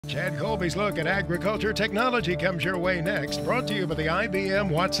Chad Colby's look at agriculture technology comes your way next, brought to you by the IBM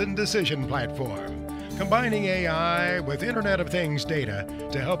Watson Decision Platform, combining AI with Internet of Things data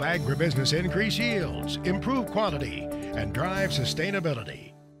to help agribusiness increase yields, improve quality, and drive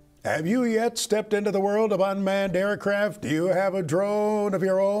sustainability. Have you yet stepped into the world of unmanned aircraft? Do you have a drone of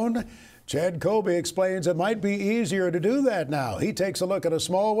your own? Chad Colby explains it might be easier to do that now. He takes a look at a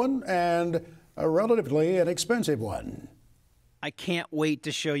small one and a relatively inexpensive one. I can't wait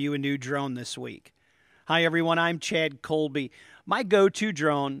to show you a new drone this week. Hi everyone, I'm Chad Colby. My go-to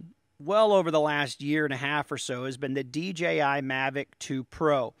drone, well over the last year and a half or so, has been the DJI Mavic 2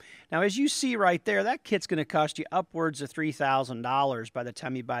 Pro. Now as you see right there, that kit's going to cost you upwards of $3,000 by the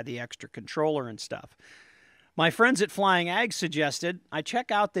time you buy the extra controller and stuff. My friends at Flying Ag suggested I check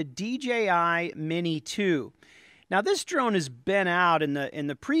out the DJI Mini 2. Now this drone has been out in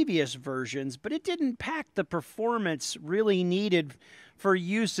the previous versions, but it didn't pack the performance really needed for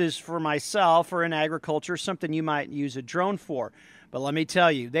uses for myself or in agriculture, something you might use a drone for. But let me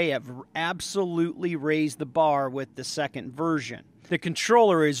tell you, they have absolutely raised the bar with the second version. The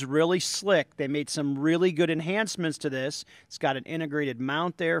controller is really slick. They made some really good enhancements to this. It's got an integrated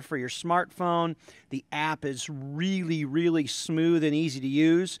mount there for your smartphone. The app is really, really smooth and easy to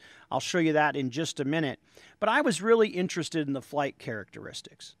use. I'll show you that in just a minute. But I was really interested in the flight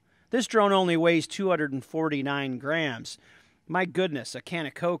characteristics. This drone only weighs 249 grams. My goodness, a can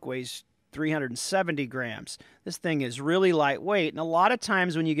of Coke weighs 370 grams. This thing is really lightweight, and a lot of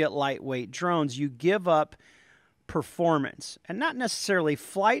times when you get lightweight drones, you give up performance, and not necessarily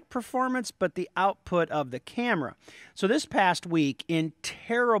flight performance, but the output of the camera. So this past week, in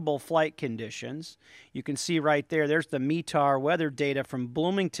terrible flight conditions, you can see right there, there's the METAR weather data from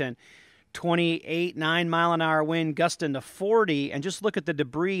Bloomington, 28, 9-mile-an-hour wind gusting to 40, and just look at the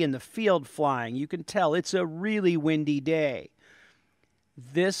debris in the field flying. You can tell it's a really windy day.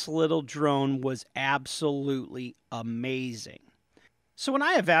 This little drone was absolutely amazing. So when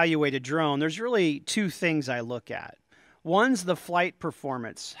I evaluate a drone, there's really two things I look at. One's the flight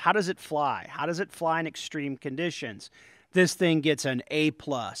performance. How does it fly? How does it fly in extreme conditions? This thing gets an A+.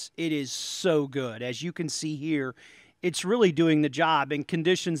 It is so good. As you can see here, it's really doing the job in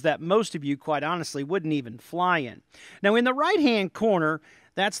conditions that most of you, quite honestly, wouldn't even fly in. Now, in the right-hand corner,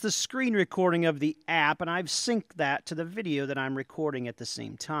 that's the screen recording of the app, and I've synced that to the video that I'm recording at the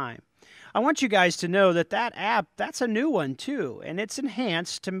same time. I want you guys to know that that app, that's a new one too, and it's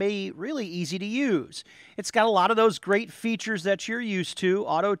enhanced to be really easy to use. It's got a lot of those great features that you're used to,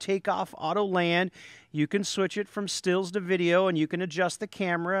 auto takeoff, auto land. You can switch it from stills to video, and you can adjust the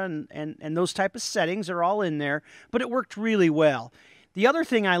camera, and those type of settings are all in there, but it worked really well. The other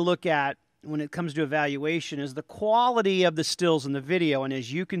thing I look at when it comes to evaluation is the quality of the stills in the video, and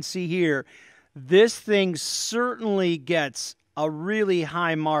as you can see here, this thing certainly gets a really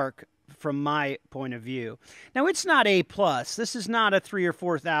high mark from my point of view. Now, it's not A+. This is not a $3,000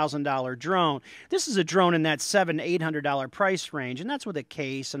 or $4,000 drone. This is a drone in that $700 to $800 price range, and that's with a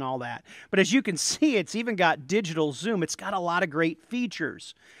case and all that. But as you can see, it's even got digital zoom. It's got a lot of great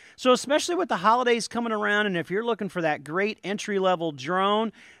features. So especially with the holidays coming around, and if you're looking for that great entry-level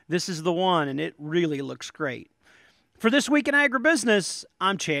drone, this is the one, and it really looks great. For This Week in Agribusiness,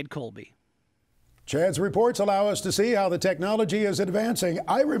 I'm Chad Colby. Chad's reports allow us to see how the technology is advancing.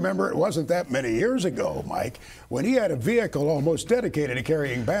 I remember it wasn't that many years ago, Mike, when he had a vehicle almost dedicated to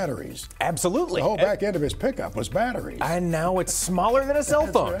carrying batteries. Absolutely. The whole back end of his pickup was batteries. And now it's smaller than a cell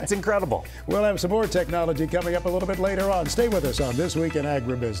phone. Right. It's incredible. We'll have some more technology coming up a little bit later on. Stay with us on This Week in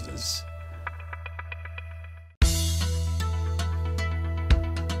Agribusiness.